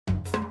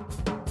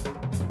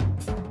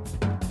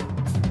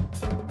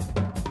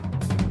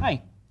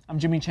I'm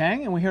Jimmy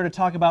Chang, and we're here to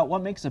talk about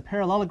what makes a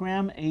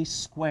parallelogram a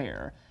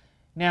square.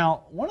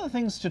 Now, one of the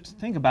things to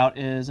think about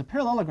is a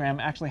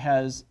parallelogram actually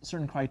has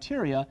certain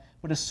criteria,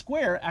 but a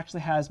square actually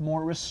has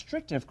more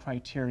restrictive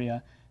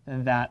criteria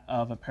than that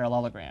of a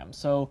parallelogram.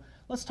 So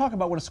let's talk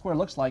about what a square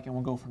looks like, and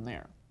we'll go from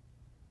there.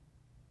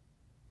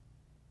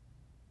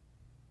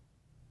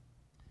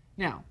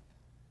 Now,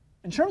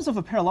 in terms of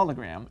a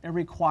parallelogram, it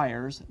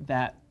requires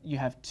that you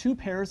have two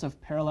pairs of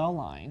parallel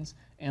lines,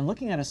 and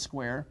looking at a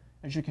square,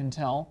 as you can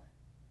tell,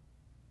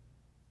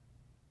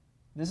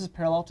 this is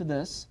parallel to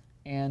this,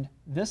 and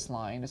this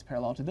line is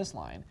parallel to this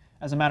line.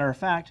 As a matter of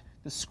fact,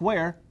 the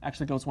square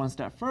actually goes one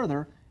step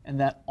further, and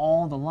that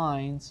all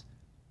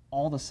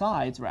the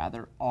sides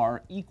rather,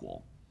 are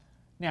equal.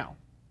 Now,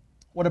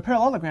 what a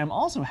parallelogram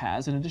also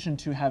has, in addition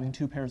to having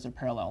two pairs of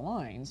parallel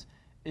lines,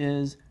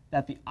 is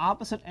that the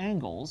opposite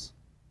angles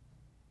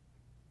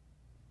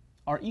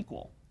are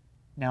equal.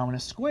 Now, in a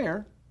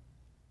square,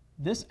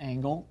 this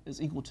angle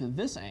is equal to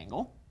this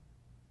angle,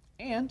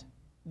 and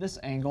this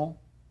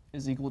angle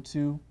is equal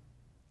to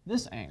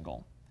this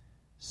angle.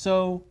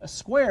 So a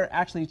square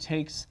actually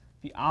takes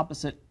the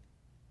opposite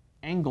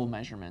angle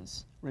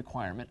measurements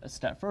requirement a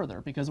step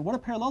further, because what a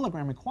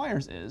parallelogram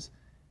requires is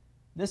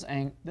this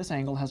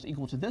angle has to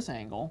equal to this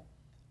angle,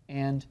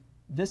 and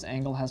this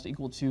angle has to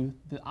equal to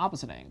the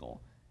opposite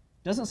angle.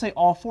 It doesn't say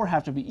all four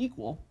have to be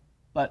equal,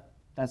 but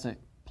that's a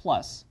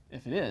plus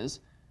if it is.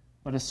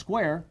 But a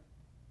square,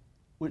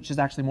 which is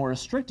actually more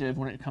restrictive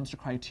when it comes to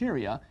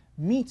criteria,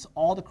 meets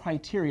all the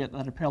criteria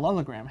that a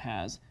parallelogram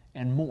has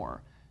and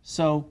more.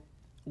 So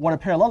what a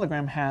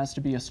parallelogram has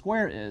to be a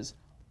square is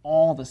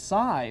all the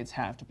sides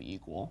have to be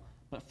equal,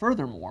 but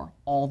furthermore,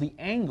 all the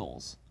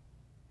angles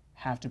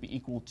have to be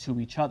equal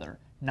to each other,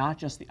 not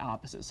just the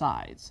opposite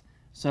sides.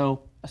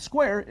 So a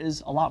square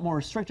is a lot more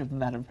restrictive than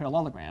that of a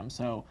parallelogram,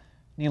 so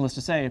needless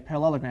to say, a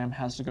parallelogram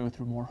has to go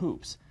through more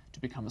hoops to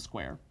become a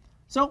square.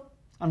 So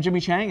I'm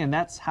Jimmy Chang, and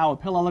that's how a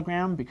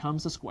parallelogram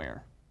becomes a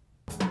square.